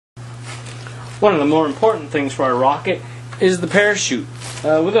One of the more important things for our rocket is the parachute.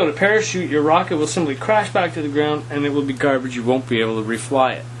 Without a parachute, your rocket will simply crash back to the ground and it will be garbage. You won't be able to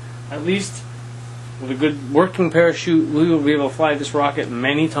refly it. At least with a good working parachute, we will be able to fly this rocket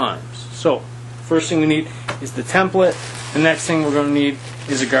many times. So, first thing we need is the template. The next thing we're going to need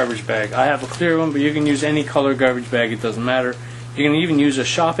is a garbage bag. I have a clear one, but you can use any color garbage bag, it doesn't matter. You can even use a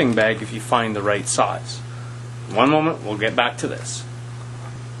shopping bag if you find the right size. One moment, we'll get back to this.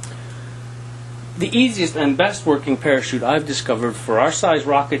 The easiest and best working parachute I've discovered for our size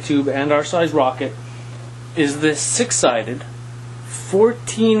rocket tube and our size rocket is this 6-sided,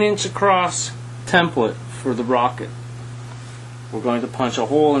 14-inch across template for the rocket. We're going to punch a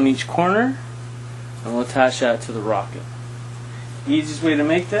hole in each corner and we'll attach that to the rocket. Easiest way to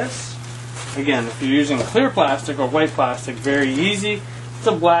make this, again, if you're using clear plastic or white plastic, very easy. If it's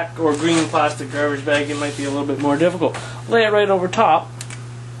a black or green plastic garbage bag, it might be a little bit more difficult. Lay it right over top.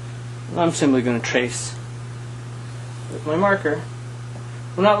 I'm simply going to trace with my marker.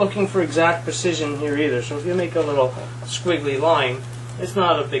 We're not looking for exact precision here either, so if you make a little squiggly line, it's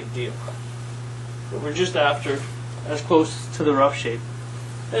not a big deal. But we're just after as close to the rough shape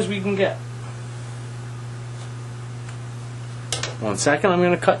as we can get. 1 second, I'm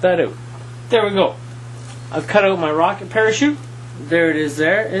going to cut that out. There we go. I've cut out my rocket parachute. There it is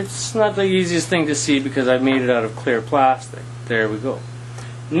there. It's not the easiest thing to see because I've made it out of clear plastic. There we go.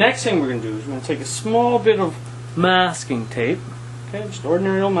 Next thing we're going to do is we're going to take a small bit of masking tape. Okay, just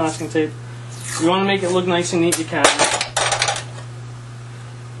ordinary old masking tape. If you want to make it look nice and neat, you can.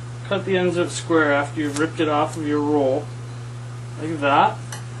 Cut the ends out square after you've ripped it off of your roll. Like that.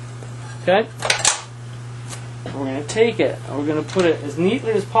 Okay? We're going to take it and we're going to put it as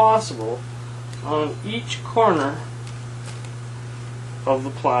neatly as possible on each corner of the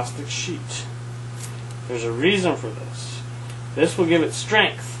plastic sheet. There's a reason for this. This will give it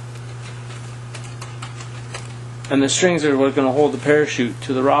strength. And the strings are what's going to hold the parachute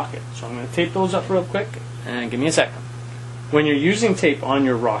to the rocket. So I'm going to tape those up real quick and give me a second. When you're using tape on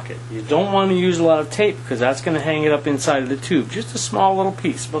your rocket, you don't want to use a lot of tape because that's going to hang it up inside of the tube. Just a small little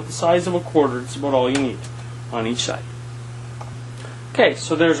piece, about the size of a quarter. It's about all you need on each side. Okay,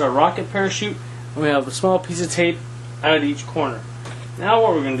 so there's our rocket parachute, and we have a small piece of tape at each corner. Now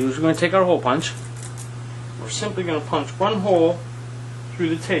what we're going to do is we're going to take our hole punch. We're simply going to punch one hole through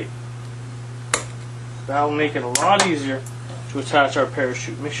the tape. That will make it a lot easier to attach our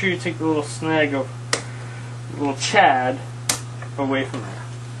parachute. Make sure you take the little snag of the little chad away from there.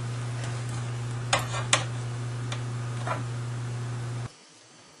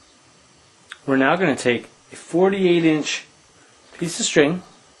 We're now going to take a 48-inch piece of string.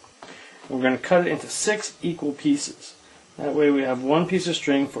 We're going to cut it into 6 equal pieces. That way we have one piece of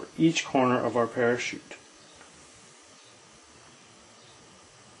string for each corner of our parachute.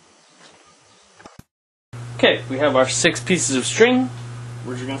 Okay, we have our 6 pieces of string.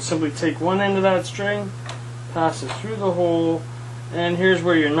 We're just going to simply take one end of that string, pass it through the hole, and here's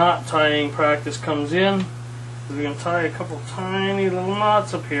where your knot tying practice comes in. We're going to tie a couple tiny little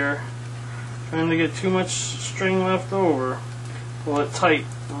knots up here, trying to get too much string left over. Pull it tight,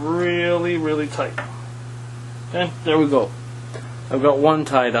 really, really tight. Okay, there we go. I've got one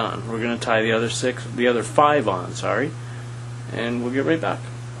tied on. We're going to tie the other 5 on, sorry, and we'll get right back.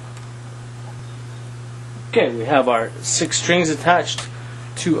 Okay, we have our 6 strings attached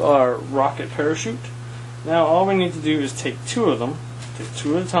to our rocket parachute. Now all we need to do is take 2 of them, take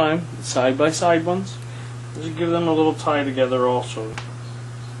 2 at a time, side by side ones, just give them a little tie together also.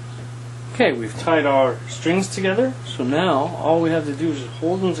 Okay, we've tied our strings together, so now all we have to do is just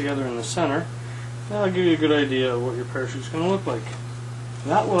hold them together in the center. That'll give you a good idea of what your parachute is going to look like.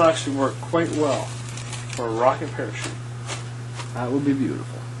 That will actually work quite well for a rocket parachute. That would be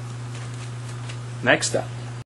beautiful. Next up.